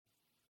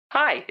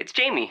Hi, it's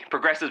Jamie,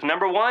 Progressive's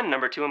number 1,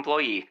 number 2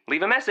 employee.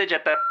 Leave a message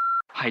at the...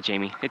 Hi,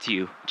 Jamie. It's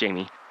you,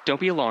 Jamie. Don't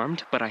be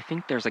alarmed, but I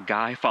think there's a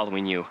guy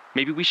following you.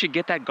 Maybe we should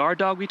get that guard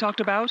dog we talked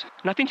about?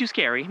 Nothing too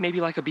scary.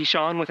 Maybe like a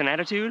Bichon with an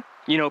attitude?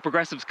 You know,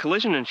 Progressive's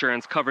collision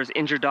insurance covers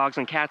injured dogs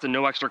and cats at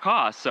no extra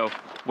cost, so...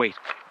 Wait,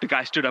 the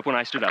guy stood up when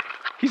I stood up.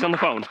 He's on the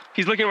phone.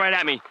 He's looking right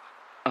at me.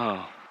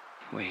 Oh,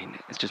 wait,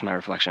 it's just my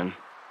reflection.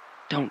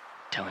 Don't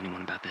tell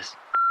anyone about this.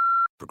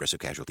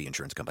 Progressive Casualty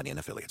Insurance Company and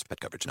Affiliates. Pet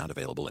coverage not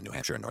available in New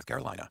Hampshire and North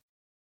Carolina.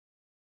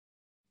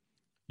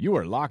 You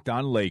are Locked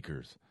On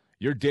Lakers,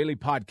 your daily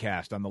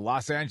podcast on the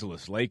Los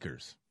Angeles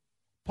Lakers.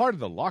 Part of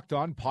the Locked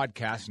On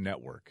Podcast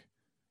Network.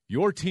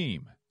 Your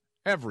team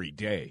every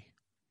day.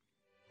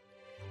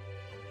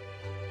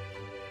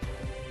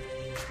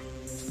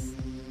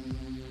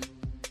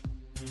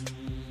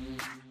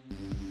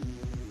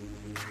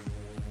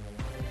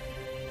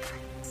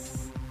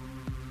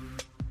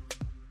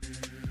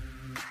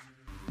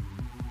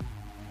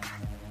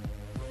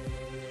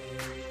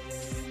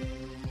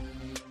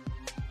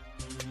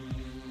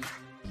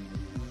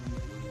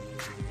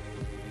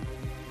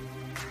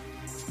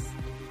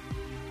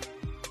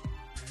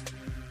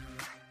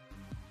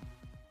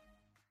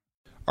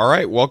 All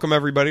right, welcome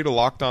everybody to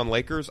Locked On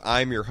Lakers.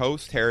 I'm your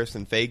host,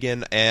 Harrison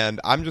Faigen, and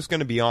I'm just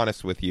going to be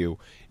honest with you.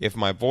 If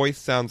my voice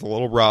sounds a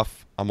little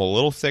rough, I'm a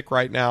little sick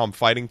right now. I'm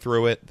fighting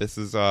through it. This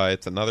is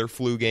it's another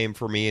flu game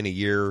for me in a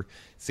year,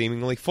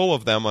 seemingly full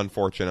of them,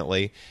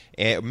 unfortunately.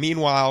 And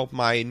meanwhile,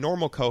 my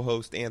normal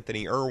co-host,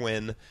 Anthony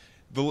Irwin,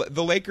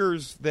 the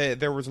Lakers,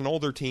 there was an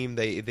older team.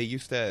 They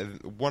used to,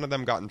 one of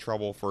them got in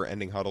trouble for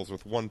ending huddles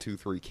with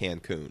 1-2-3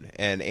 Cancun,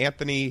 and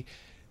Anthony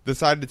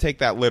decided to take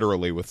that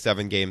literally with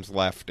 7 games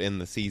left in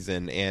the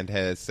season and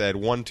has said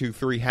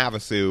 1-2-3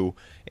 Havasu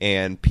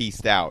and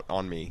peaced out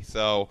on me.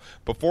 So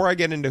before I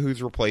get into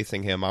who's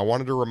replacing him, I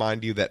wanted to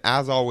remind you that,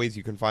 as always,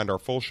 you can find our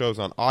full shows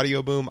on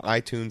Audio Boom,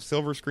 iTunes,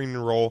 Silver Screen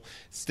and Roll,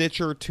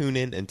 Stitcher,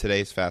 TuneIn, and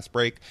today's Fast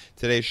Break.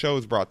 Today's show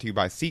is brought to you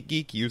by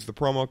SeatGeek. Use the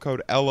promo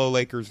code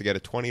LOLakers to get a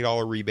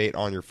 $20 rebate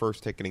on your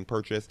first ticketing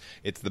purchase.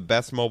 It's the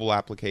best mobile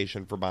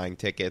application for buying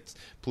tickets.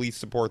 Please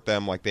support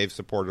them like they've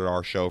supported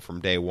our show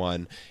from day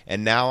one.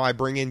 And now I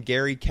bring in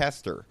Gary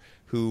Kester,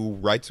 who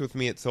writes with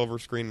me at Silver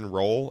Screen and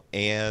Roll,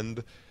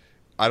 and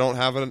I don't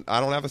have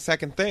a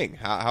second thing.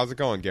 How's it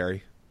going,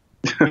 Gary?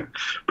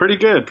 Pretty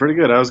good.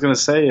 I was going to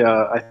say,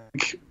 I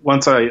think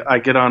once I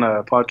get on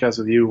a podcast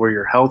with you where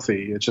you're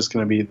healthy, it's just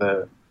going to be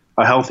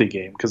a healthy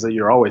game because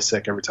you're always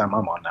sick every time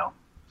I'm on now.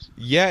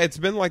 Yeah, it's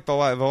been like the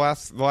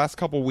last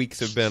couple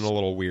weeks have been a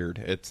little weird.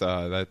 It's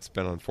that's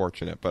been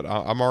unfortunate, but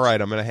I'm all right.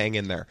 I'm going to hang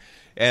in there.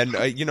 And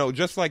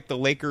just like the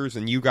Lakers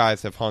and you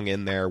guys have hung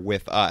in there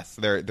with us,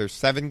 there's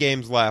 7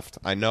 games left.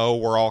 I know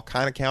we're all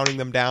kind of counting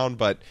them down,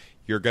 but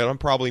you're going to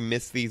probably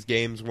miss these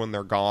games when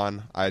they're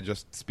gone. I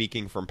just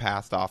speaking from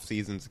past off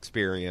seasons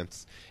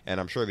experience,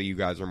 and I'm sure that you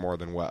guys are more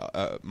than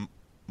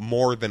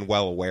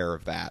well aware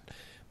of that.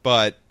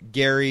 But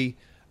Gary,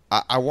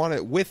 I want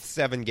to, with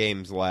 7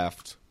 games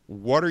left,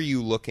 what are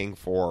you looking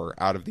for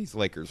out of these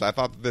Lakers? I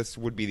thought this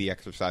would be the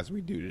exercise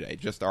we do today.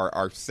 Just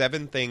our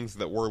 7 things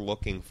that we're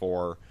looking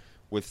for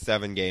with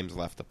 7 games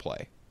left to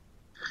play.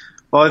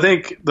 Well, I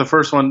think the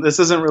first one, this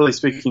isn't really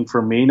speaking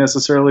for me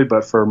necessarily,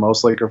 but for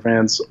most Laker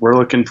fans, we're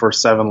looking for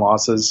 7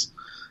 losses.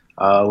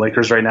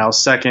 Lakers right now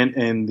second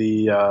in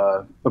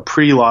the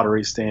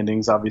pre-lottery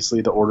standings.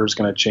 Obviously, the order is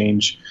going to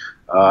change,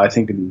 I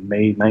think, in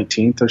May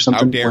 19th or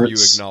something. How dare you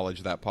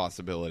acknowledge that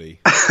possibility?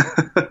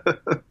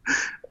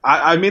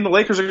 I mean, the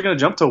Lakers are going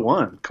to jump to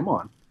 1. Come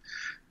on.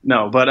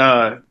 No,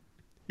 but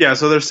yeah,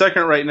 so they're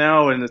second right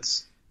now, and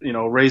it's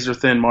razor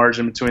thin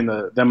margin between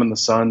them and the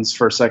Suns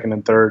for second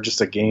and third, just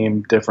a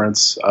game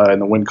difference in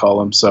the win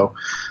column. So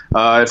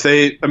if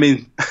they, I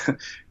mean,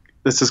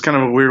 this is kind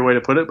of a weird way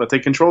to put it, but they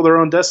control their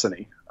own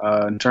destiny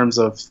in terms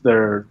of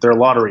their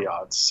lottery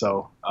odds.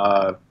 So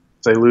if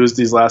they lose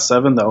these last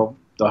 7, they'll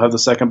have the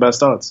second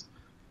best odds.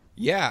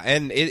 Yeah,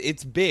 and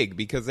it's big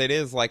because it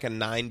is like a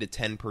 9 to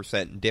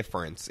 10%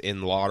 difference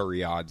in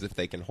lottery odds if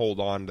they can hold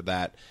on to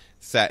that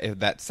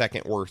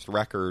second worst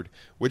record,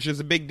 which is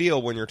a big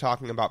deal when you're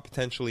talking about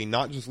potentially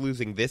not just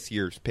losing this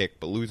year's pick,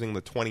 but losing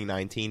the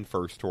 2019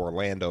 first to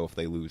Orlando if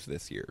they lose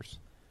this year's.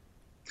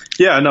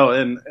 Yeah, no,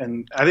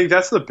 and I think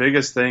that's the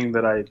biggest thing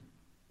that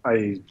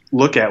I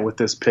look at with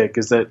this pick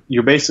is that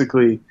you're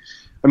basically,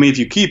 I mean, if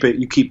you keep it,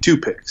 you keep 2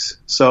 picks.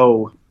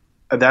 So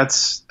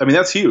that's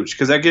huge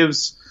because that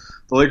gives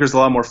the Lakers a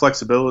lot more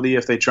flexibility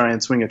if they try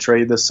and swing a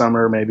trade this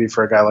summer, maybe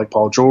for a guy like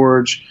Paul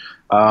George.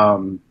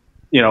 And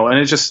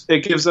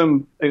it gives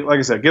them, like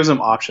I said, it gives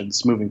them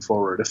options moving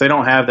forward. If they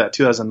don't have that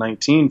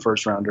 2019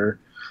 first rounder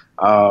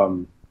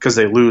because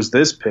they lose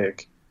this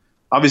pick,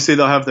 obviously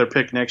they'll have their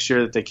pick next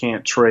year that they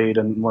can't trade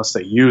unless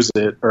they use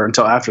it or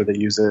until after they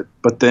use it.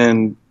 But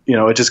then,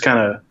 it just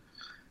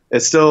it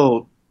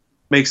still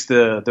makes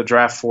the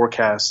draft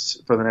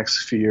forecast for the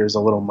next few years a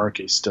little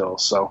murky still.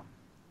 So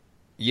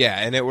Yeah,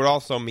 and it would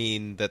also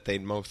mean that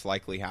they'd most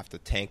likely have to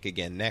tank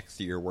again next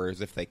year,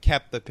 whereas if they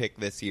kept the pick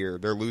this year,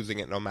 they're losing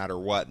it no matter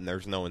what, and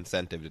there's no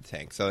incentive to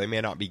tank. So they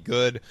may not be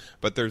good,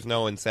 but there's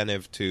no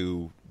incentive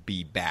to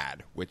be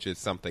bad, which is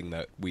something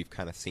that we've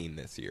kind of seen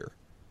this year.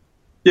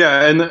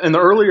 Yeah, and the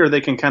earlier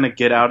they can kind of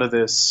get out of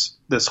this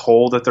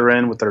hole that they're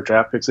in with their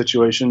draft pick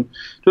situation,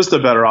 just the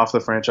better off the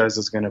franchise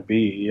is going to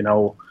be.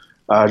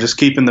 Just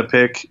keeping the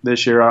pick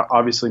this year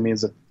obviously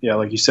means that,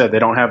 like you said, they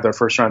don't have their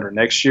first rounder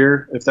next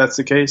year if that's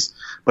the case.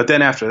 But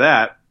then after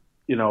that,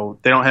 they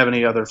don't have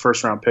any other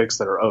first round picks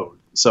that are owed.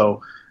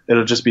 So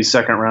it'll just be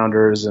second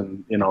rounders,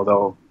 and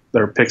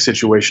their pick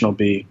situation will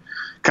be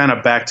kind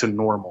of back to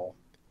normal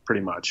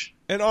pretty much.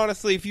 And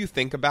honestly, if you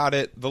think about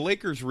it, the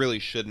Lakers really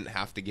shouldn't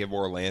have to give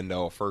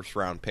Orlando a first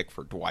round pick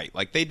for Dwight.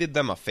 Like, they did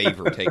them a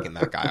favor taking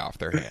that guy off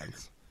their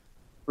hands.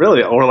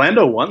 Really,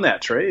 Orlando won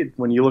that trade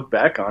when you look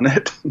back on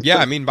it. Yeah,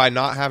 I mean, by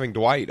not having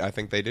Dwight, I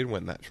think they did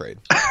win that trade.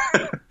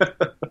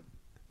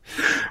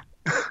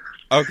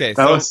 Okay,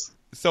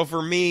 so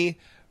for me,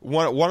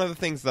 one of the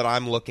things that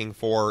I'm looking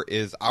for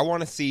is I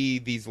want to see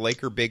these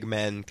Laker big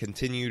men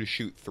continue to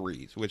shoot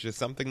threes, which is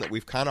something that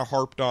we've kind of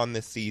harped on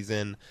this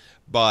season,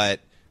 but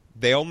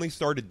they only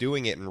started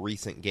doing it in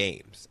recent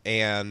games.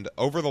 And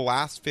over the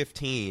last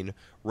 15,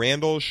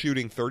 Randall is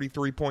shooting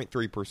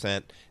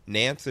 33.3%,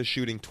 Nance is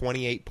shooting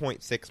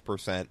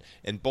 28.6%,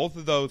 and both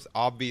of those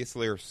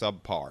obviously are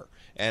subpar.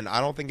 And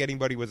I don't think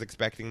anybody was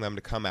expecting them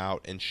to come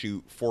out and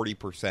shoot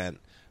 40%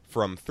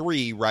 from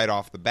three right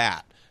off the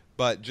bat.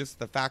 But just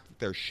the fact that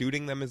they're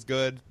shooting them is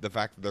good. The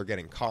fact that they're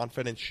getting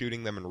confidence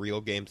shooting them in real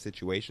game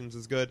situations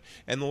is good.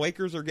 And the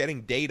Lakers are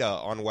getting data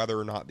on whether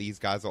or not these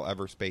guys will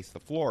ever space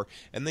the floor.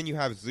 And then you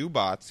have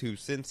Zubats, who,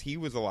 since he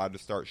was allowed to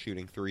start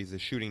shooting threes,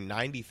 is shooting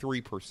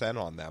 93%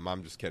 on them.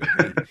 I'm just kidding.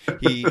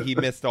 He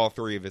missed all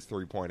three of his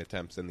three-point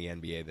attempts in the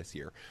NBA this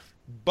year.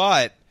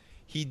 But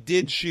he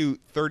did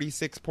shoot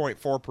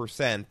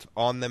 36.4%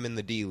 on them in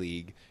the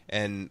D-League.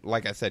 And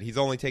like I said, he's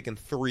only taken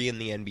 3 in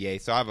the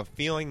NBA. So I have a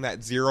feeling that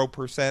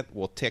 0%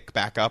 will tick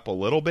back up a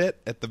little bit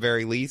at the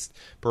very least,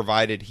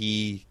 provided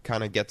he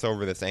kind of gets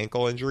over this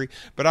ankle injury.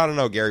 But I don't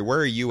know, Gary, where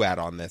are you at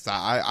on this?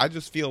 I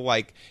just feel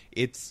like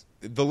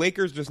the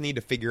Lakers just need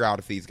to figure out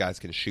if these guys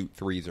can shoot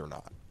threes or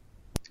not.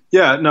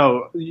 Yeah,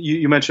 no,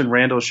 you mentioned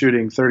Randall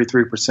shooting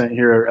 33%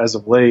 here as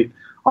of late.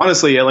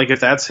 Honestly, like,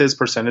 if that's his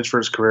percentage for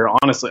his career,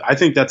 honestly, I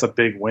think that's a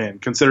big win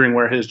considering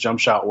where his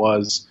jump shot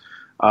was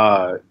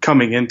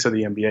coming into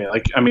the NBA.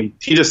 Like, I mean,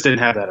 he just didn't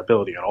have that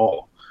ability at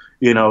all,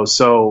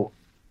 so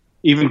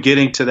even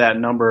getting to that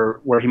number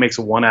where he makes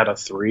 1 out of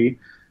 3,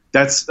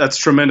 that's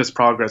tremendous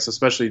progress,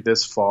 especially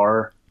this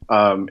far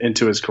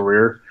into his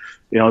career.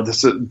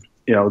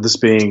 This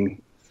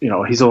being,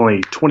 he's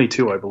only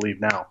 22, I believe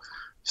now.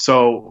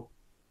 So,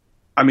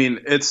 I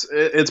mean,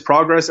 it's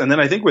progress. And then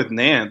I think with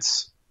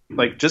Nance,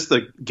 like, just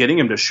getting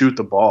him to shoot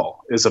the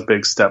ball is a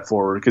big step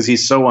forward because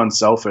he's so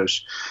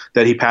unselfish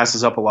that he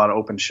passes up a lot of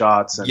open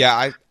shots. And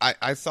yeah,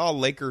 I saw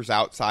Lakers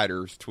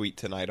Outsiders tweet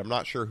tonight. I'm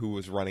not sure who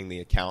was running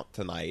the account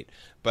tonight,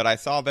 but I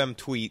saw them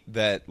tweet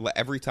that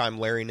every time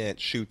Larry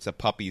Nance shoots, a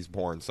puppy's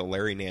born, so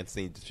Larry Nance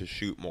needs to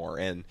shoot more.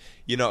 And,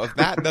 if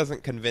that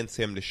doesn't convince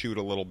him to shoot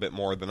a little bit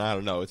more, then I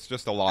don't know. It's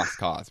just a lost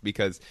cause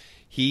because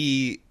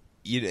he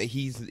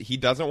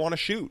doesn't want to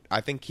shoot.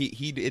 I think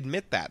he'd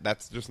admit that.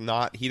 That's just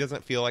not, he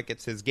doesn't feel like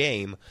it's his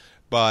game,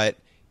 but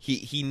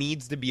he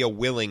needs to be a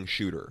willing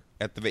shooter.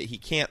 He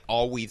can't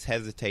always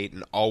hesitate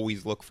and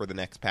always look for the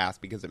next pass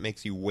because it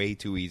makes you way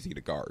too easy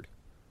to guard.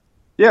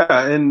 Yeah,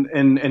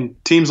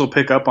 and teams will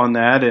pick up on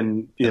that,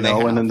 and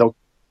then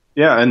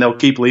they'll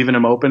keep leaving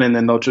him open, and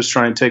then they'll just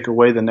try and take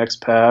away the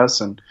next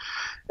pass, and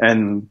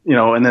then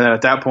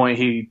at that point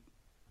he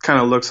kind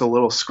of looks a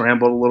little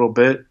scrambled a little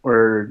bit,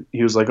 where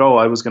he was like, oh,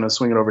 I was going to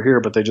swing it over here,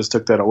 but they just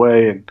took that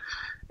away.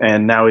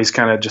 And now he's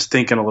kind of just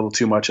thinking a little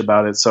too much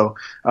about it. So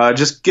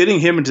just getting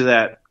him into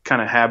that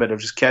kind of habit of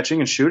just catching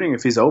and shooting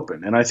if he's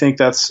open. And I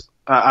think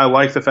I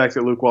like the fact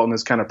that Luke Walton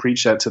has kind of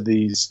preached that to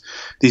these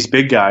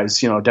big guys,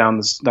 down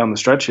the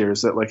stretch here,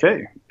 is that, like,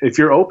 hey, if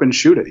you're open,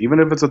 shoot it, even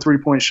if it's a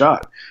 3-point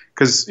shot.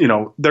 Because,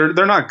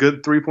 they're not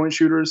good 3-point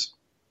shooters.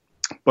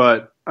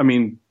 But, I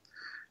mean,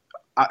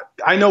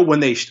 I know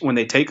when they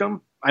take them,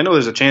 I know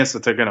there's a chance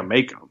that they're going to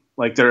make them.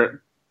 Like,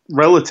 they're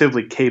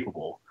relatively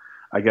capable,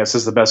 I guess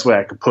is the best way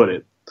I could put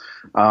it.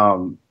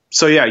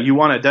 So yeah, you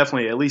want to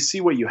definitely at least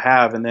see what you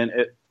have, and then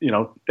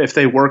if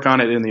they work on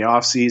it in the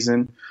off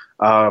season,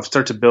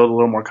 start to build a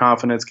little more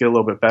confidence, get a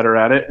little bit better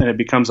at it, and it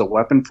becomes a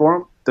weapon for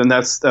them, then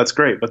that's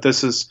great. But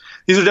these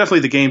are definitely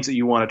the games that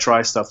you want to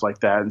try stuff like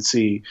that and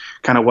see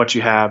kind of what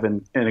you have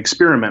and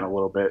experiment a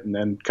little bit, and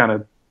then kind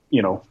of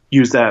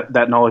use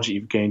that knowledge that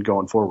you've gained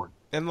going forward.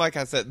 And like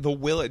I said, the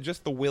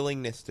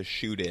willingness to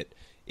shoot it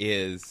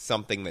is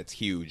something that's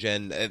huge.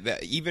 And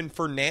even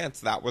for Nance,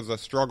 that was a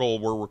struggle.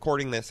 We're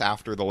recording this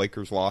after the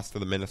Lakers lost to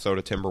the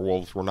Minnesota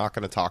Timberwolves. We're not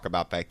going to talk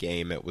about that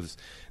game.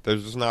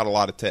 There's just not a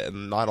lot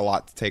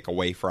to take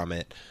away from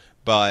it.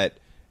 But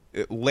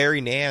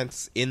Larry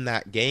Nance in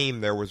that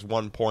game, there was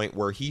one point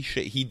where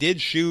he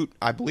did shoot.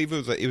 I believe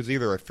it was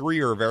either a 3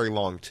 or a very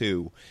long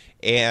 2,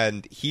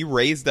 and he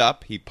raised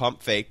up. He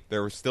pump faked.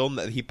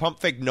 He pump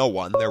faked no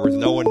one. There was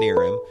no one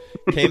near him.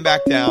 Came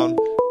back down,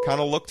 kind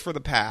of looked for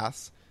the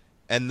pass,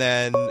 and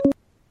then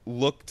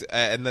looked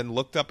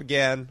up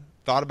again.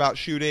 Thought about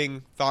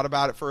shooting. Thought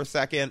about it for a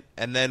second,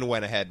 and then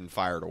went ahead and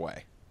fired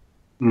away.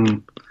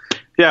 Mm.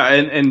 Yeah,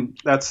 and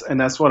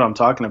that's what I'm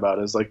talking about,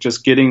 is like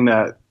just getting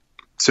that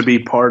to be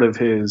part of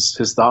his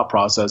thought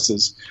process.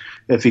 Is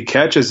if he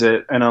catches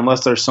it, and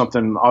unless there's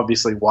something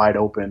obviously wide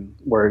open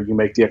where you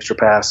make the extra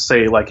pass,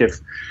 say like if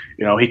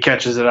he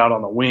catches it out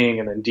on the wing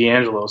and then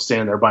D'Angelo's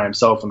standing there by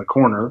himself in the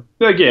corner,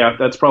 like yeah,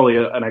 that's probably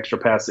an extra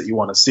pass that you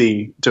want to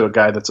see to a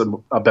guy that's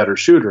a better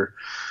shooter.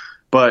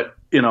 But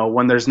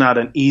when there's not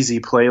an easy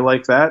play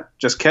like that,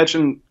 just catch it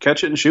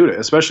and shoot it,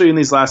 especially in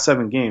these last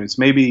 7 games.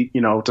 Maybe,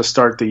 to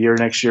start the year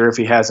next year, if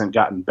he hasn't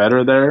gotten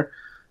better there,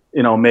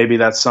 maybe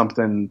that's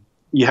something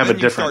you have then a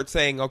different. You start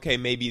saying, okay,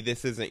 maybe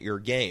this isn't your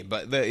game,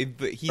 but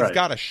he's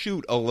got to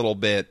shoot a little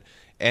bit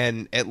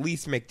and at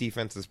least make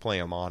defenses play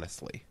him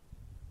honestly.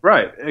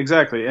 Right,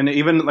 exactly. And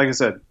even, like I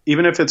said,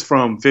 even if it's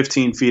from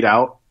 15 feet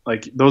out,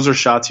 like those are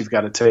shots you've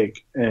got to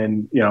take.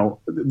 And,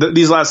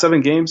 these last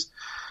 7 games,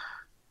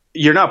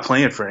 you're not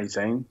playing for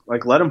anything.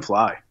 Like, let him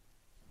fly.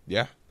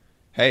 Yeah.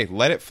 Hey,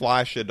 let it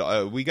fly.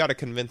 We got to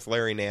convince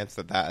Larry Nance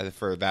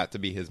for that to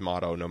be his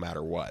motto, no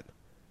matter what.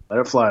 Let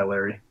it fly,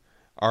 Larry.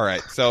 All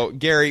right. So,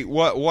 Gary,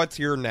 what's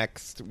your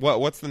next?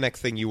 What's the next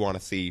thing you want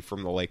to see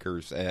from the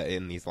Lakers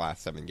in these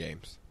last 7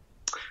 games?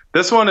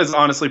 This one is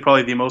honestly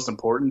probably the most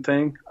important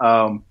thing.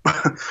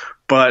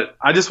 But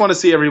I just want to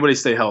see everybody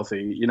stay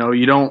healthy.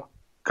 You don't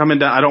coming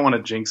down. I don't want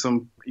to jinx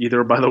them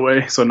either, by the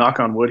way. So knock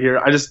on wood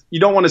here. You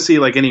don't want to see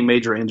like any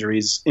major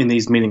injuries in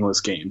these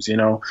meaningless games.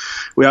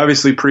 We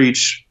obviously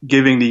preach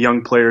giving the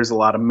young players a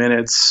lot of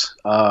minutes,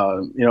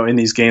 in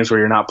these games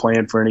where you're not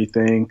playing for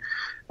anything,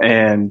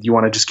 and you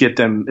want to just get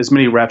them as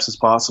many reps as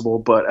possible.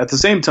 But at the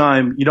same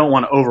time, you don't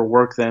want to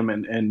overwork them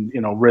and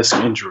risk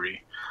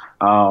injury.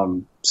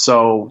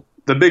 So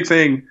the big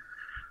thing,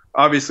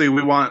 obviously,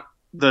 we want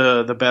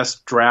the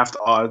best draft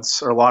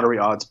odds or lottery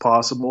odds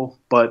possible.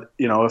 But,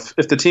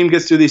 if the team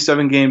gets through these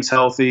 7 games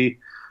healthy,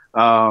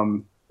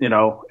 and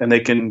they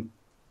can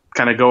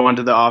kind of go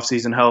into the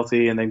offseason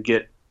healthy and then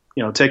get,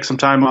 take some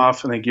time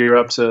off and then gear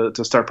up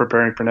to start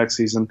preparing for next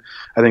season,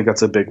 I think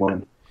that's a big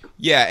win.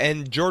 Yeah,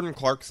 and Jordan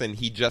Clarkson,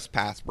 he just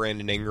passed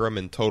Brandon Ingram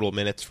in total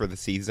minutes for the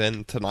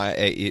season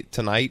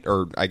tonight,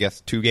 or I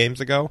guess 2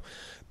 games ago.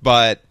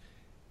 But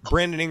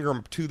Brandon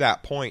Ingram, to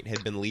that point,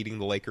 had been leading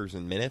the Lakers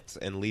in minutes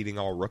and leading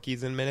all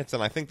rookies in minutes.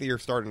 And I think that you're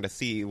starting to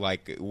see,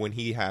 like, when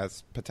he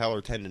has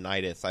patellar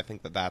tendonitis, I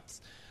think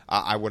that's,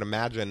 I would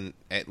imagine,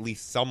 at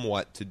least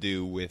somewhat to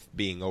do with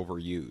being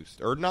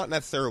overused. Or not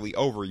necessarily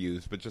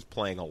overused, but just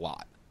playing a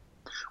lot.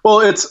 Well,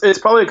 it's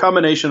probably a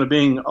combination of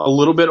being a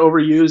little bit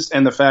overused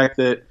and the fact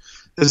that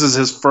this is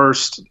his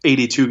first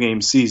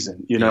 82-game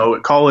season.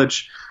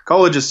 College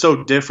is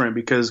so different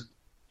because,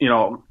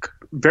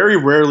 very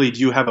rarely do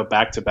you have a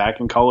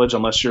back-to-back in college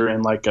unless you're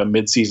in like a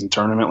mid-season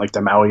tournament like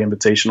the Maui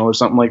Invitational or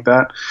something like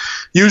that.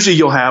 Usually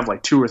you'll have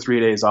like 2 or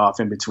 3 days off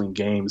in between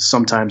games.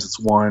 Sometimes it's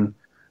 1.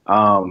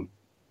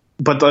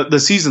 But the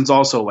season's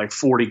also like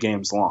 40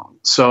 games long.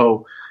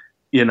 So,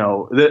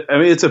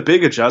 it's a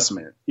big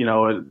adjustment,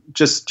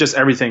 just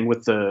everything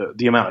with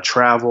the amount of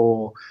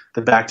travel,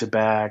 the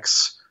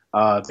back-to-backs,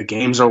 the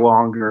games are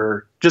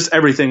longer, just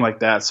everything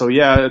like that. So,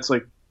 yeah, it's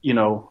like,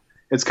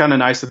 it's kind of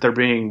nice that they're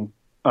being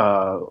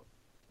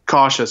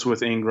cautious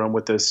with Ingram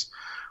with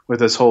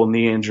this whole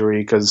knee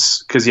injury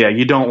because yeah,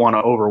 you don't want to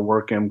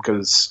overwork him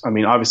because,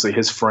 obviously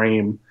his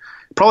frame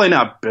probably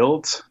not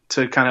built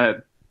to kind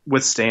of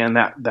withstand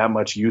that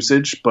much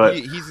usage, but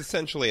he's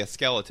essentially a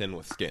skeleton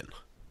with skin.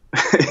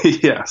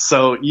 Yeah,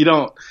 so you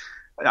don't.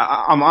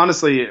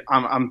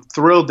 I'm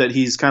thrilled that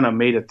he's kind of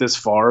made it this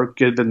far,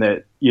 given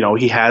that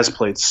he has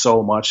played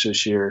so much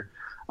this year,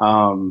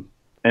 and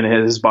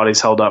his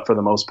body's held up for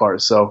the most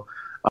part. So,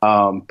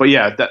 but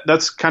yeah,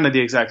 that's kind of the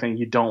exact thing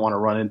you don't want to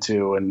run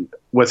into. And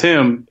with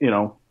him,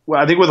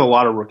 I think with a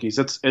lot of rookies,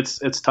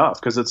 it's tough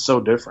because it's so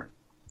different.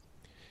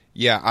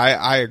 Yeah,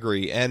 I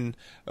agree. And,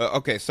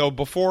 okay, so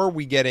before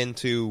we get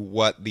into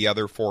what the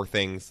other 4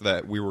 things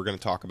that we were going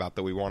to talk about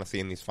that we want to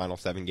see in these final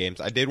 7 games,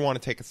 I did want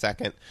to take a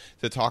second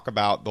to talk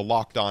about the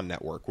Locked On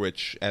Network,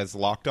 which, as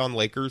Locked On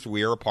Lakers,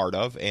 we are a part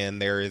of,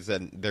 and there's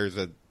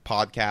a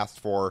podcast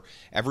for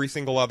every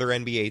single other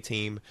NBA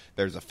team.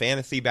 There's a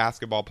fantasy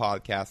basketball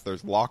podcast.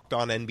 There's Locked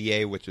On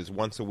NBA, which is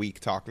once a week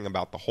talking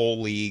about the whole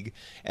league.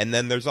 And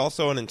then there's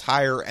also an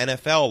entire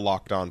NFL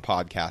Locked On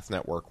podcast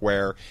network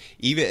where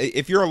even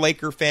if you're a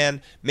Laker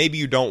fan, maybe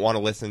you don't want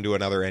to listen to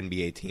another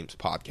NBA team's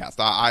podcast.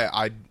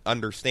 I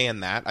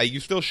understand that. You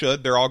still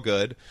should. They're all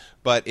good.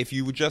 But if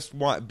you just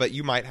want, but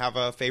you might have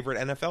a favorite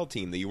NFL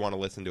team that you want to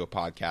listen to a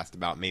podcast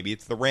about. Maybe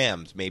it's the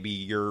Rams. Maybe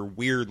you're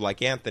weird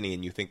like Anthony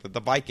and you think that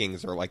the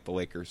Vikings are like the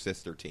Lakers'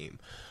 sister team.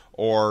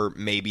 or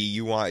maybe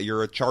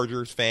you're a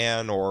Chargers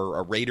fan or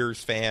a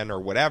Raiders fan or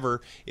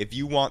whatever. If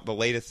you want the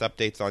latest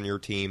updates on your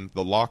team,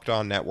 the Locked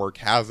On Network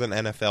has an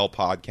NFL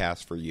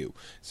podcast for you.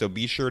 So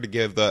be sure to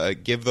give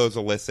those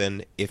a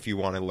listen if you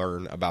want to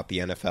learn about the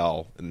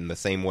NFL in the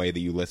same way that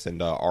you listen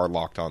to our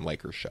Locked On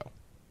Lakers show.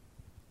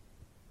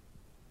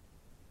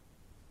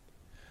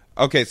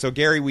 Okay, so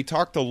Gary, we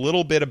talked a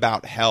little bit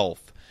about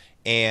health,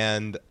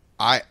 and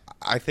I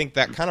think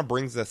that kind of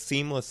brings us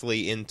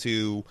seamlessly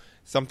into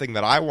something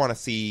that I want to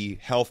see,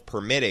 health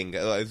permitting.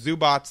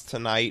 Zubats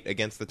tonight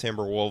against the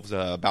Timberwolves,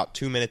 about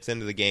 2 minutes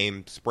into the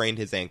game, sprained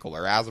his ankle,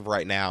 or as of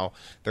right now,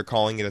 they're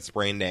calling it a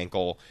sprained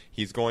ankle.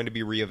 He's going to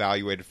be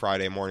reevaluated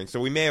Friday morning, so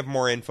we may have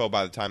more info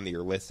by the time that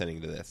you're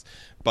listening to this.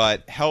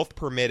 But health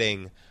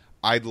permitting,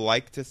 I'd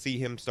like to see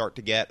him start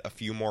to get a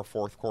few more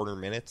fourth quarter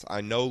minutes.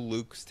 I know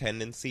Luke's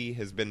tendency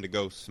has been to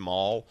go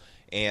small,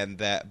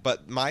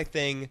 but my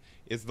thing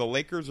is the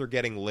Lakers are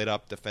getting lit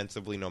up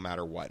defensively no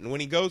matter what. And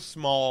when he goes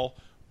small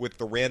with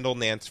the Randall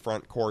Nance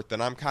front court, then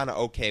I'm kind of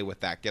okay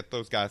with that. Get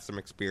those guys some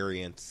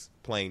experience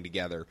playing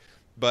together.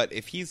 But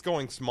if he's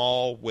going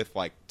small with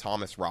like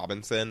Thomas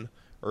Robinson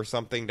or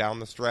something down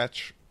the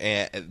stretch,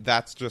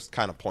 that's just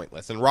kind of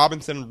pointless. And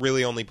Robinson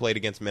really only played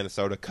against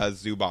Minnesota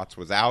because Zubats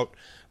was out,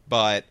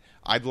 but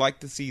I'd like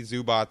to see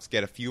Zubats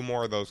get a few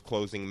more of those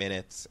closing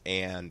minutes,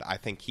 and I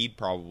think he'd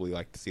probably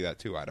like to see that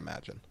too, I'd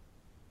imagine.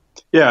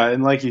 Yeah,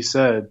 and like you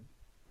said,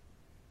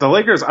 the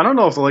Lakers, I don't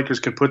know if the Lakers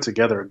could put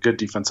together a good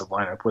defensive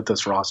lineup with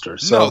this roster.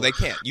 So, no, they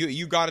can't.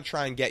 You got to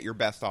try and get your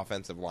best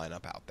offensive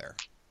lineup out there.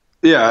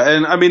 Yeah,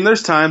 and I mean,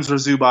 there's times where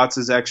Zubats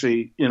is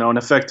actually, an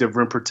effective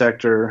rim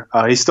protector.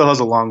 He still has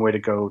a long way to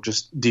go,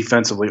 just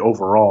defensively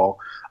overall.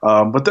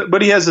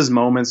 But he has his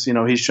moments.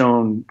 He's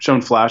shown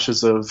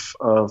flashes of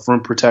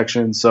rim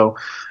protection. So,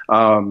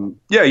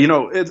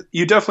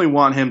 you definitely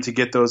want him to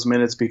get those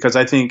minutes because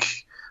I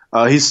think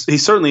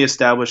he's certainly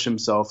established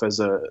himself as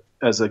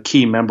a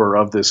key member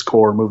of this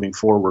core moving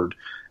forward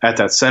at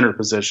that center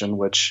position,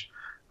 which.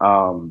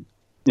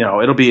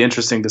 It'll be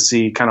interesting to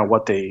see kind of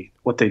what they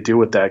do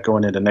with that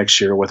going into next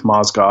year with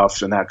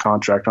Mozgov and that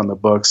contract on the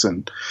books,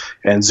 and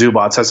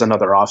Zubats has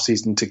another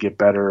offseason to get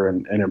better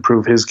and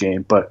improve his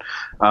game. But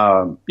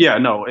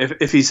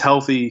if he's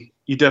healthy,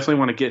 you definitely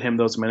want to get him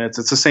those minutes.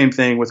 It's the same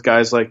thing with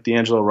guys like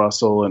D'Angelo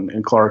Russell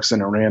and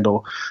Clarkson and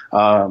Randall.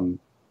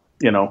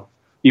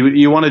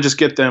 You want to just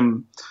get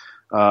them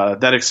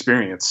that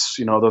experience,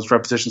 those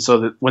repetitions, so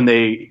that when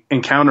they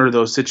encounter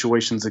those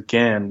situations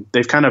again,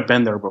 they've kind of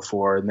been there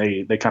before, and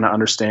they kind of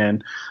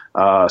understand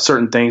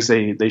certain things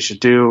they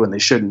should do and they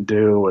shouldn't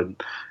do,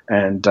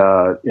 and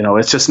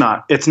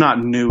it's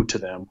not new to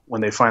them when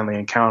they finally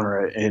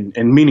encounter it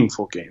in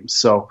meaningful games.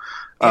 So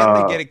and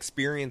they get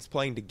experience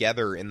playing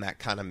together in that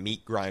kind of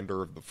meat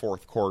grinder of the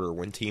fourth quarter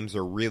when teams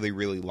are really,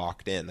 really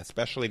locked in,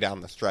 especially down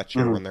the stretch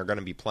here when they're going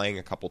to be playing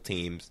a couple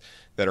teams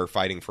that are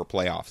fighting for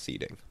playoff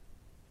seeding.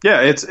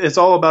 Yeah, it's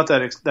all about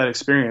that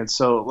experience.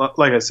 So,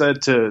 like I said,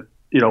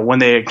 when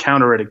they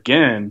encounter it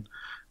again,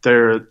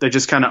 they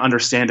just kind of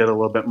understand it a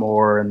little bit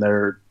more, and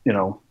they're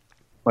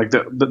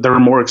they're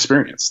more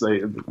experienced.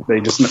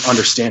 They just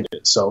understand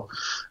it. So,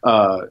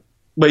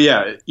 but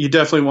yeah, you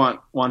definitely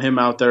want him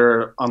out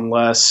there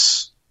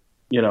unless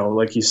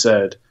like you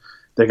said,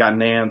 they got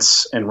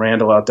Nance and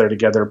Randall out there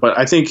together. But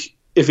I think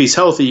if he's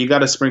healthy, you got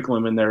to sprinkle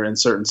him in there in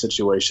certain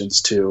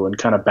situations too, and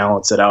kind of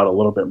balance it out a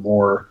little bit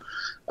more.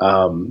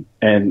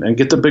 And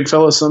get the big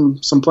fella some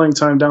playing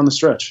time down the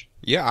stretch.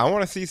 Yeah, I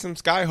want to see some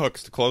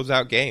skyhooks to close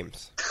out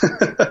games.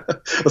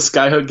 A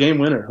skyhook game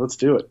winner. Let's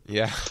do it.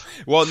 Yeah.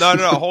 Well, no.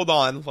 Hold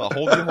on.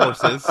 Hold your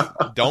horses.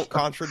 Don't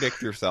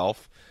contradict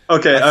yourself.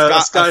 Okay. A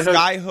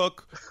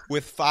skyhook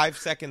with 5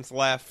 seconds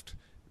left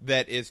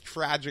that is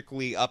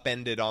tragically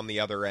upended on the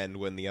other end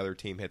when the other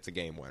team hits a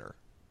game winner.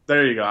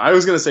 There you go. I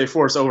was going to say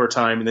force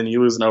overtime, and then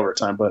you lose in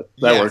overtime, but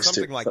that works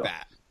too. Something like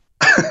that.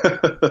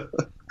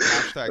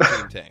 Hashtag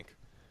Team Tank.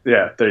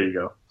 Yeah, there you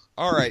go.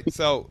 All right,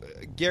 so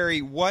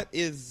Gary, what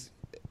is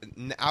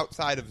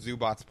outside of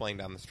Zubats playing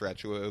down the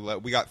stretch?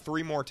 We got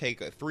three more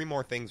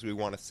things we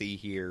want to see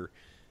here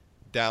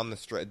down the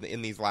stretch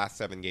in these last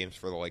 7 games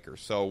for the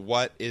Lakers. So,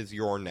 what is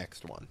your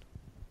next one?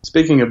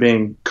 Speaking of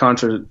being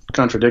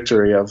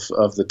contradictory of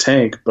the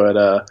tank,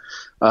 but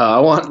I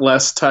want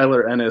less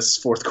Tyler Ennis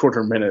fourth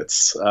quarter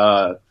minutes.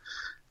 The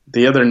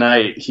other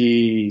night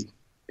he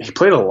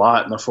played a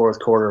lot in the fourth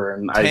quarter,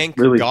 and Thank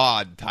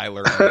God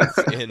Tyler Ennis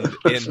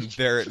in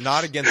their,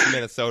 not against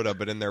Minnesota,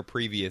 but in their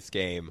previous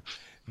game,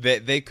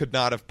 they could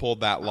not have pulled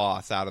that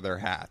loss out of their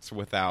hats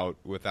without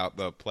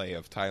the play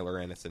of Tyler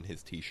Ennis in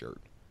his T-shirt.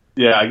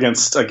 Yeah,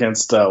 against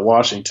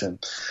Washington.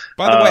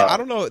 By the way, I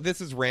don't know,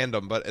 this is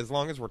random, but as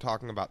long as we're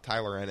talking about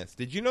Tyler Ennis,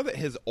 did you know that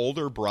his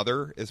older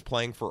brother is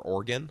playing for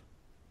Oregon?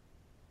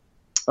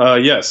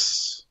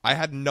 Yes. I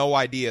had no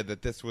idea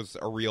that this was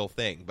a real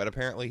thing, but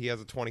apparently he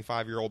has a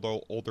 25-year-old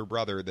older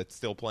brother that's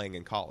still playing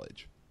in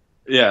college.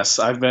 Yes,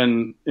 I've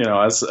been,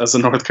 as a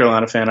North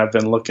Carolina fan, I've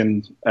been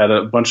looking at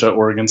a bunch of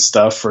Oregon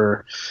stuff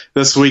for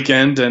this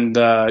weekend, and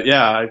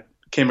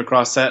came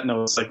across that and I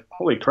was like,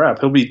 holy crap,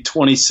 he'll be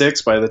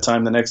 26 by the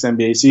time the next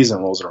NBA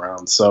season rolls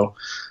around. So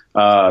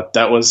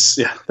that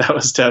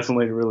was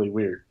definitely really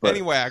weird. But,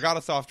 anyway, I got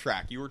us off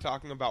track. You were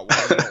talking about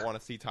why you don't want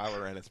to see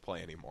Tyler Ennis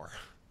play anymore.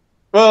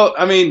 Well,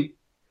 I mean,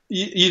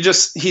 he's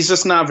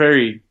just not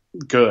very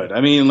good.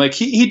 I mean, like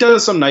he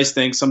does some nice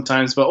things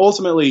sometimes, but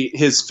ultimately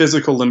his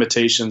physical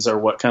limitations are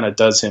what kind of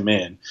does him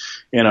in.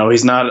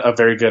 He's not a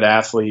very good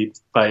athlete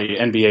by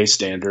NBA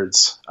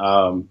standards.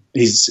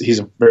 He's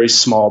a very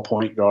small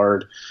point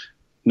guard,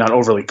 not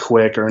overly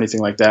quick or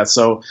anything like that.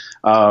 So,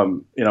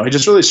 he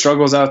just really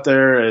struggles out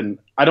there, and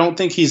I don't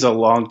think he's a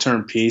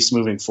long-term piece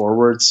moving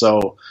forward.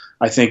 So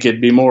I think it'd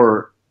be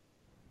more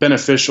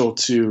beneficial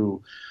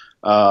to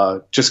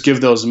just give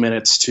those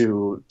minutes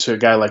to a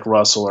guy like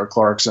Russell or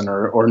Clarkson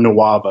or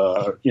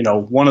Nwaba,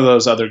 one of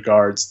those other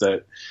guards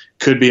that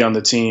could be on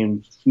the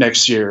team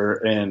next year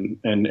and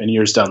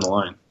years down the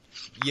line.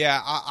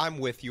 Yeah, I'm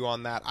with you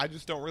on that. I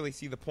just don't really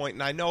see the point,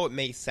 and I know it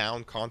may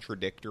sound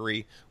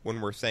contradictory when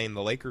we're saying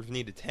the Lakers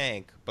need a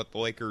tank, but the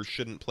Lakers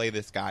shouldn't play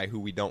this guy who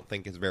we don't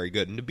think is very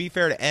good. And to be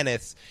fair to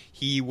Ennis,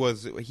 he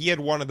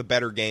had one of the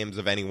better games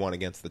of anyone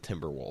against the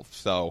Timberwolves,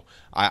 so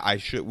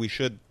we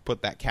should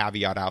put that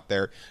caveat out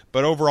there.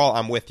 But overall,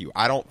 I'm with you.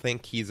 I don't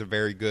think he's a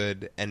very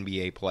good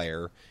NBA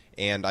player,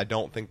 and I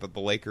don't think that the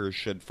Lakers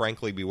should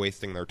frankly be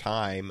wasting their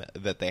time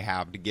that they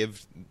have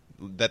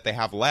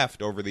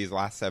left over these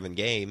last 7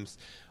 games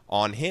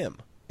on him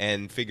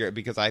and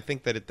because I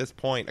think that at this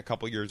point, a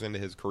couple years into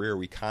his career,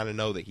 we kind of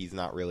know that he's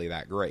not really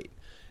that great.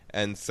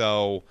 And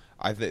so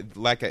I think,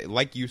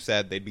 like you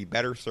said, they'd be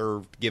better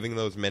served giving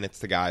those minutes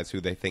to guys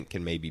who they think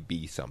can maybe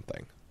be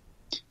something.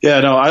 Yeah,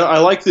 no, I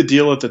like the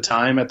deal at the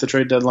time at the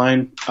trade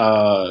deadline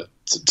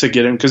to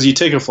get him, because you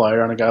take a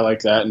flyer on a guy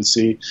like that and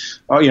see,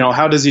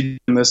 how does he do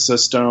in this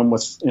system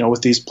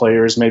with these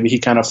players? Maybe he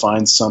kind of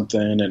finds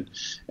something,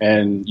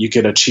 and you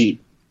get a cheap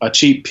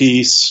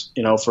piece,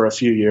 for a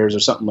few years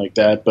or something like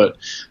that. But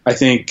I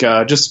think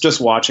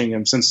just watching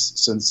him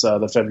since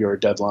the February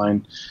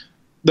deadline,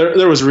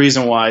 there was a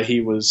reason why he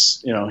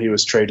was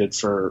traded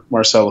for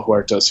Marcelo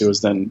Huertas, who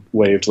was then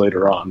waived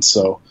later on.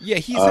 So yeah,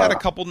 he's had a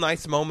couple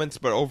nice moments,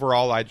 but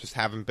overall, I just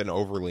haven't been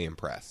overly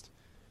impressed.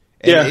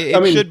 And yeah,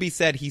 it should be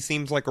said, he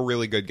seems like a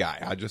really good guy.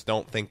 I just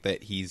don't think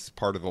that he's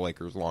part of the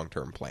Lakers'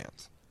 long-term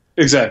plans.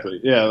 Exactly.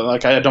 Yeah,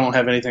 like I don't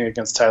have anything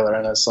against Tyler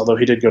Ennis, although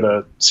he did go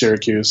to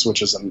Syracuse,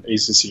 which is an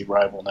ACC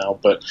rival now.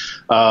 But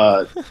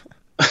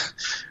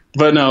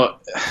but no,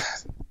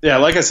 yeah,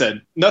 like I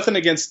said, nothing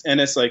against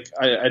Ennis. Like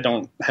I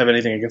don't have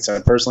anything against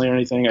him personally or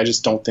anything. I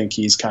just don't think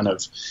he's kind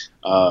of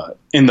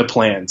in the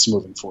plans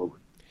moving forward.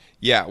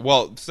 Yeah,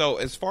 well, so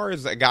as far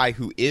as a guy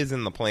who is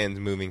in the plans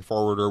moving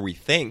forward, or we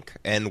think,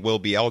 and will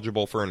be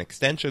eligible for an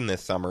extension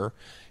this summer,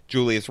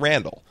 Julius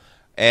Randle.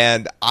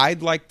 And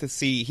I'd like to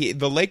see,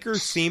 the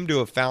Lakers seem to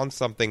have found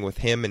something with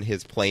him and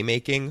his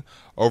playmaking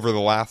over the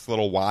last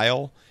little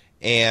while.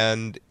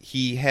 And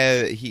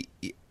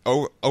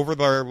over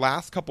their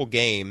last couple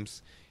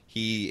games,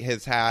 he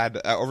has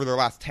had, over their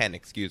last 10,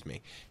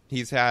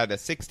 he's had a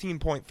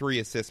 16.3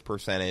 assist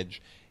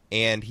percentage,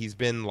 and he's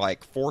been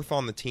like 4th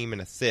on the team in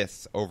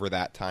assists over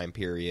that time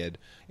period.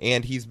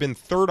 And he's been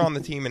 3rd on the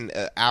team in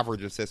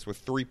average assists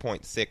with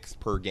 3.6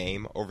 per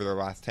game over their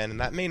last 10. And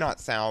that may not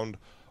sound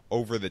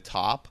over the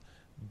top,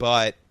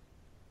 but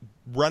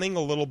running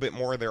a little bit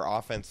more of their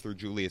offense through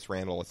Julius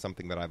Randle is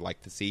something that I'd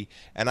like to see.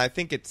 And I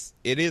think it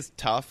is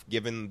tough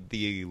given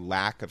the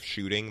lack of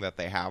shooting that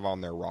they have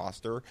on their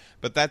roster,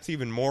 but that's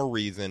even more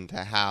reason to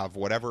have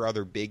whatever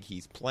other big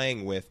he's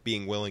playing with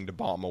being willing to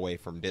bomb away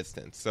from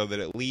distance, so that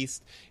at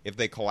least if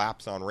they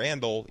collapse on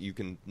Randle, you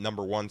can,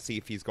 number one, see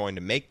if he's going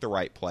to make the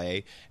right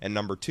play, and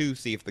number two,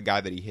 see if the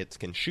guy that he hits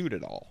can shoot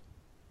it all.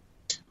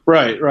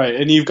 Right.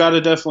 And you've got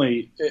to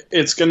definitely,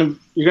 you're going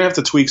to have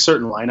to tweak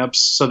certain lineups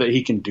so that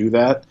he can do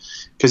that,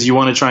 because you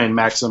want to try and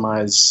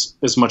maximize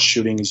as much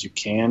shooting as you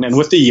can. And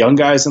with the young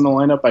guys in the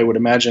lineup, I would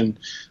imagine,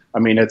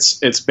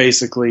 it's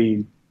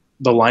basically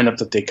the lineup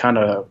that they kind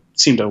of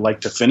seem to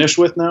like to finish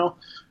with now,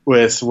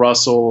 with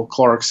Russell,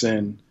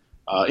 Clarkson,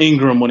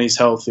 Ingram when he's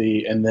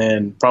healthy, and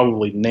then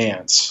probably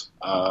Nance,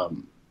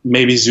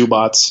 maybe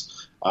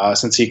Zubats,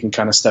 since he can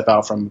kind of step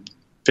out from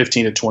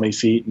 15 to 20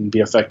 feet and be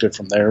effective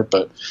from there.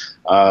 But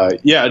I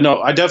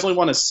definitely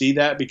want to see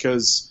that,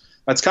 because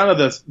that's kind of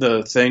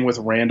the thing with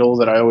Randle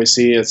that I always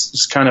see. It's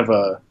just kind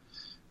of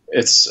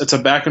it's a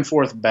back and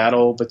forth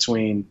battle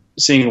between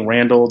seeing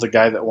Randle, the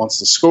guy that wants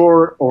to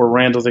score, or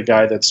Randle, the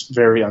guy that's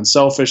very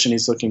unselfish and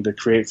he's looking to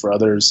create for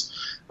others.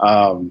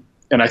 And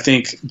I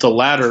think the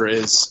latter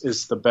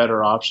is the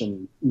better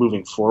option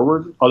moving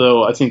forward.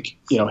 Although I think,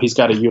 he's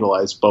got to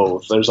utilize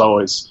both. There's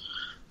always,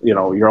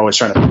 you're always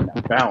trying to find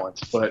that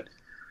balance,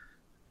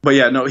 But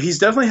yeah, no, he's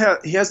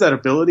definitely he has that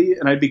ability,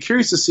 and I'd be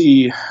curious to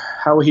see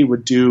how he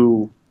would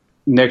do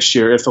next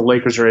year if the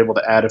Lakers are able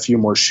to add a few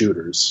more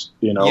shooters,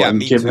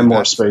 and give him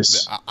more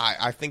space.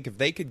 I think if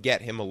they could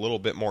get him a little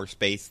bit more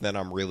space, then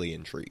I'm really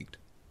intrigued.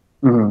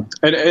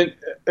 Mm-hmm. And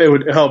it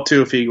would help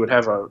too if he would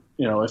have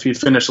if he'd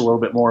finish a little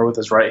bit more with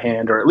his right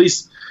hand, or at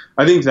least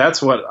I think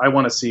that's what I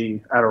want to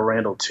see out of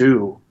Randall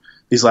too.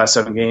 These last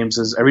 7 games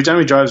is every time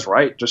he drives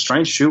right, just try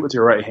and shoot with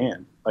your right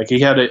hand. Like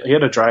he had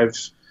a drive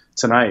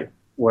tonight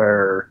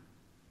where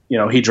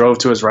he drove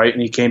to his right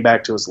and he came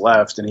back to his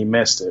left and he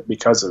missed it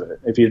because of it.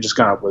 If he had just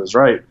gone up with his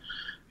right,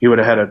 he would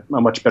have had a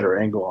much better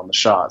angle on the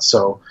shot.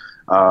 So,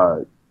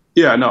 I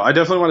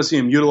definitely want to see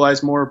him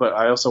utilize more, but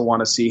I also want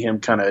to see him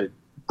kind of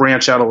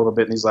branch out a little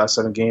bit in these last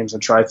 7 games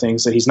and try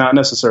things that he's not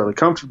necessarily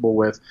comfortable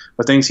with,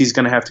 but things he's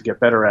going to have to get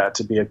better at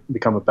to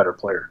become a better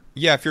player.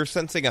 Yeah, if you're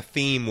sensing a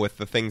theme with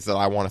the things that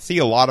I want to see,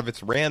 a lot of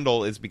it's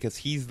Randall is because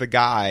he's the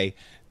guy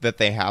that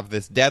they have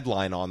this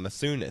deadline on the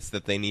soonest,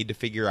 that they need to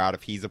figure out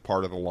if he's a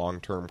part of the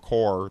long-term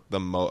core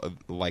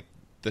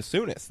the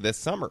soonest this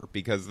summer,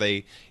 because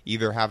they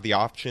either have the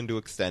option to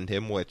extend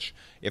him, which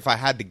if I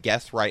had to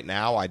guess right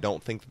now, I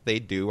don't think that they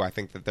do. I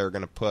think that they're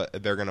going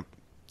to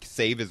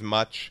save as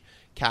much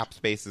cap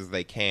space as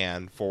they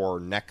can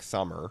for next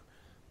summer.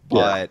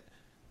 But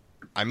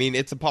I mean,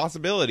 it's a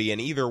possibility,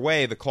 and either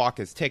way, the clock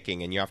is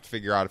ticking, and you have to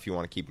figure out if you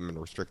want to keep him in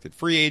restricted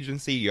free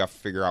agency. You have to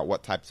figure out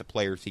what types of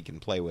players he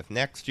can play with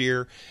next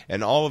year,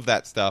 and all of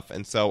that stuff.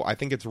 And so I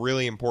think it's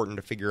really important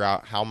to figure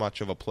out how much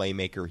of a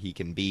playmaker he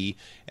can be.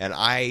 And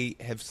I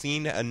have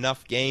seen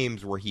enough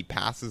games where he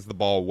passes the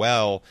ball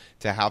well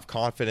to have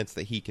confidence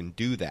that he can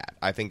do that.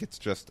 I think it's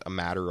just a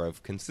matter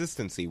of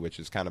consistency, which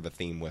is kind of a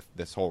theme with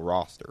this whole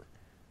roster.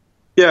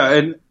 Yeah,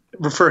 and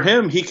for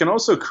him, he can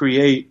also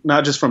create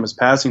not just from his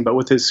passing, but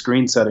with his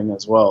screen setting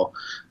as well,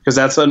 because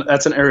that's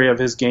an area of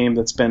his game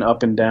that's been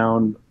up and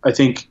down. I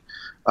think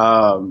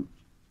when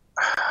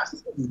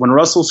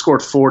Russell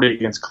scored 40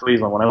 against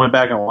Cleveland, when I went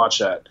back and watched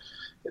that,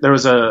 there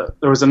was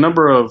a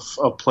number of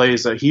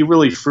plays that he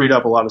really freed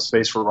up a lot of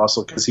space for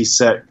Russell because he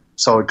set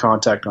solid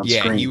contact on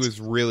screens. Yeah, he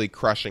was really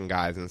crushing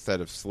guys instead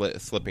of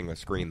slipping the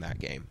screen that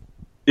game.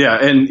 Yeah,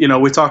 and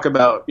we talk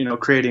about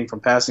creating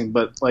from passing,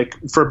 but like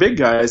for big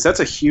guys,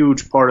 that's a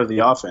huge part of the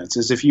offense.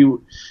 Is if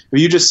you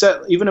just set,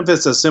 even if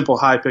it's a simple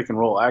high pick and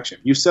roll action,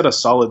 you set a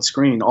solid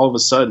screen, all of a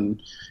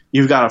sudden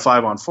you've got a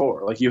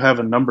 5-on-4. Like you have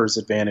a numbers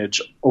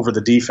advantage over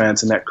the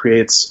defense, and that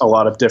creates a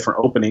lot of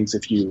different openings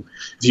if you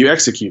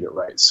execute it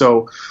right.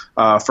 So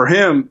for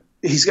him,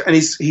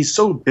 he's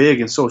so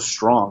big and so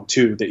strong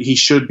too that he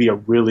should be a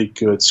really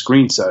good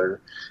screen setter.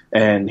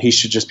 And he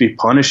should just be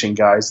punishing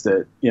guys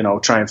that,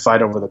 try and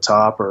fight over the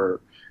top or,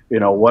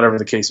 whatever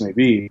the case may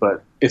be.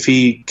 But if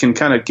he can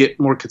kind of get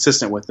more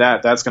consistent with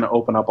that, that's going to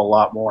open up a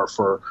lot more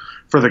for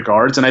the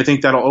guards. And I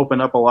think that'll open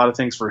up a lot of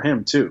things for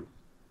him too.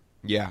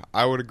 Yeah,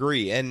 I would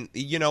agree. And,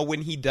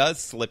 when he does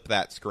slip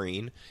that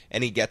screen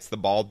and he gets the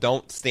ball,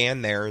 don't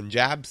stand there and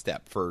jab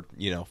step for,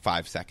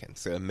 5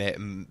 seconds.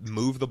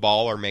 Move the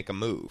ball or make a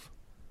move.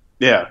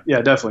 Yeah,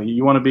 definitely.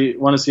 You want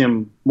to see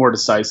him more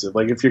decisive.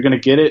 Like if you're going to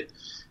get it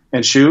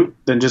and shoot,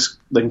 then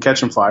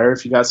catch and fire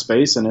if you got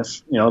space, and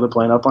if they're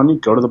playing up on you,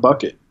 go to the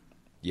bucket.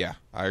 Yeah,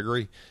 I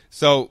agree.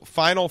 So,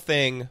 final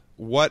thing,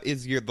 what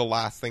is the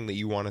last thing that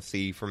you want to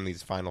see from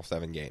these final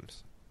 7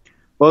 games?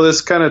 Well,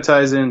 this kind of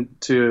ties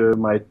into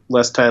my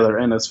Les Tyler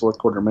Ennis fourth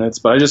quarter minutes,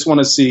 but I just want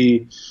to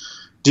see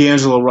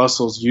D'Angelo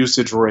Russell's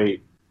usage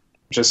rate.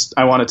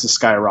 I want it to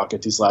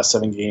skyrocket these last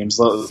 7 games.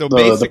 So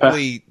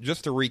basically,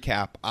 just to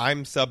recap,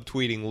 I'm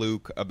subtweeting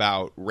Luke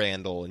about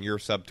Randall, and you're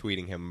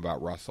subtweeting him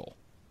about Russell.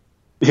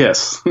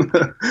 Yes.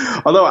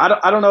 Although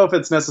I don't know if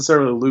it's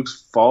necessarily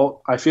Luke's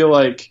fault. I feel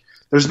like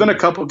there's been a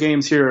couple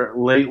games here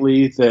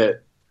lately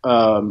that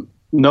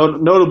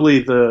notably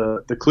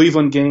the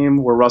Cleveland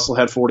game where Russell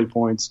had 40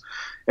 points,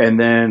 and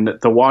then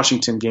the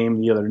Washington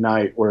game the other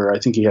night where I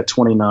think he had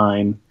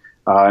 29,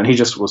 and he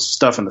just was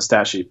stuffing the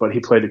stat sheet. But he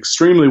played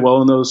extremely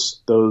well in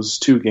those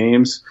 2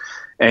 games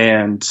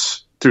and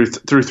through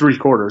 3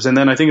 quarters. And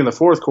then I think in the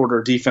fourth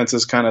quarter,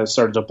 defenses kind of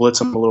started to blitz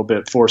him a little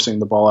bit, forcing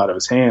the ball out of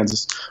his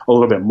hands a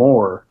little bit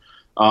more.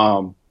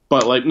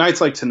 But like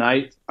nights like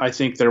tonight, I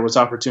think there was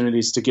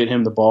opportunities to get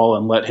him the ball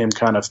and let him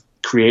kind of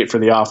create for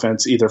the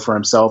offense, either for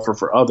himself or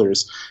for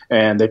others.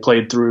 And they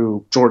played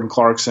through Jordan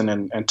Clarkson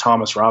and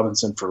Thomas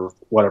Robinson for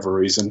whatever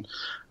reason.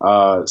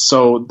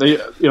 So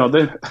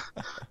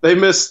they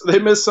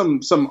missed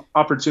some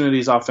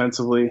opportunities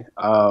offensively.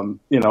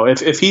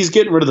 If he's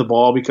getting rid of the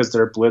ball because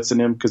they're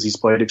blitzing him because he's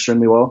played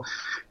extremely well,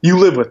 you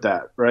live with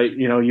that, right?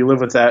 You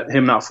live with that,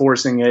 him not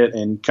forcing it,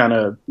 and kind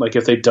of like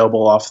if they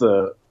double off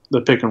the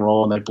pick and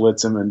roll and they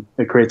blitz him and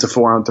it creates a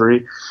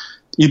 4-on-3,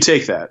 you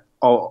take that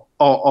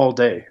all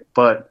day.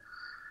 But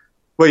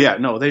yeah,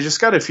 no, they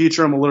just got to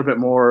feature him a little bit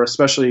more,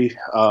 especially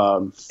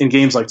in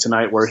games like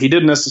tonight where he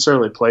didn't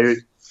necessarily play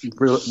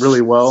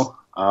really well.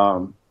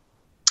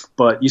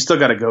 But you still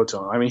got to go to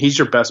him. I mean, he's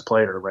your best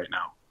player right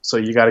now, so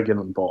you got to give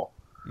him the ball.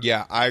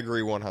 Yeah, I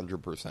agree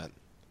 100%.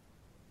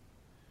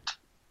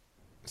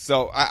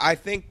 So I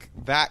think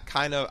that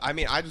kind of – I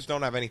mean, I just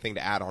don't have anything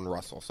to add on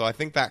Russell. So I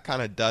think that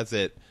kind of does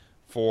it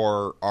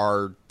for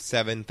our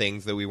 7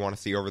 things that we want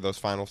to see over those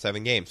final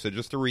 7 games. So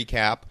just to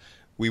recap,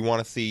 we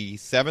want to see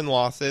 7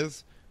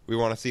 losses. We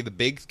want to see the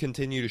bigs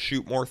continue to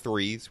shoot more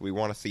threes. We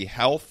want to see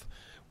health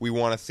We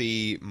want to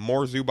see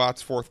more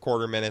Zubac's fourth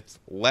quarter minutes,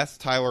 less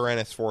Tyler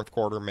Ennis fourth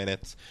quarter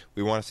minutes.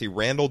 We want to see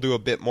Randall do a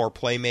bit more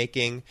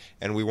playmaking,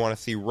 and we want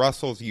to see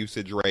Russell's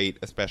usage rate,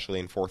 especially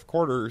in fourth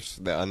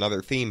quarters,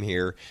 another theme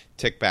here,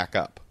 tick back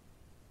up.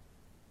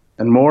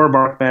 And more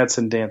Mark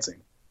Madsen dancing.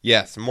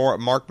 Yes, more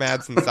Mark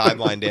Madsen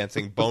sideline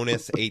dancing,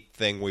 bonus 8th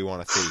thing we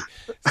want to see.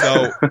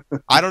 So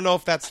I don't know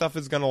if that stuff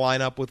is going to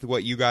line up with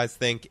what you guys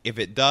think. If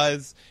it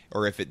does,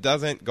 or if it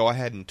doesn't, go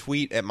ahead and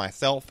tweet at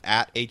myself,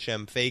 at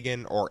HM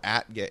Faigen, or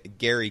at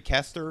Gary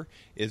Kester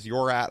is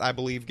your at, I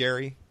believe,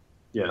 Gary?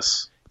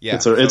 Yes. Yeah.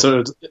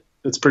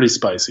 It's pretty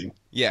spicy.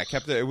 Yeah,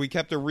 we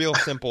kept it real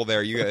simple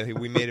there.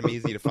 We made them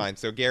easy to find.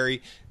 So,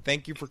 Gary,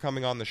 thank you for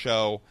coming on the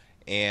show,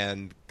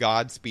 and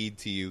Godspeed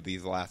to you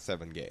these last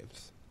 7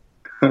 games.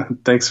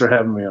 Thanks for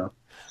having me on.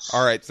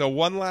 All right, so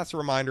one last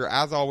reminder.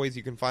 As always,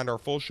 you can find our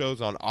full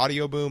shows on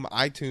Audio Boom,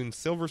 iTunes,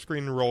 Silver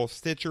Screen and Roll,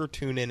 Stitcher,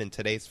 TuneIn, and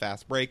Today's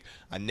Fast Break.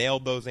 I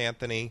nailed those,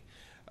 Anthony.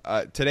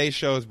 Today's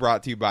show is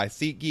brought to you by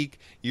SeatGeek.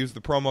 Use the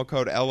promo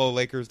code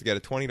LOLakers to get a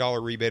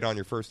 $20 rebate on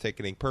your first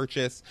ticketing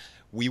purchase.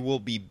 We will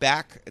be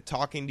back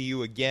talking to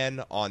you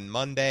again on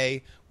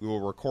Monday. We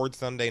will record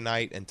Sunday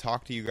night and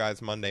talk to you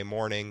guys Monday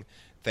morning.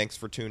 Thanks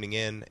for tuning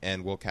in,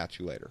 and we'll catch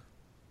you later.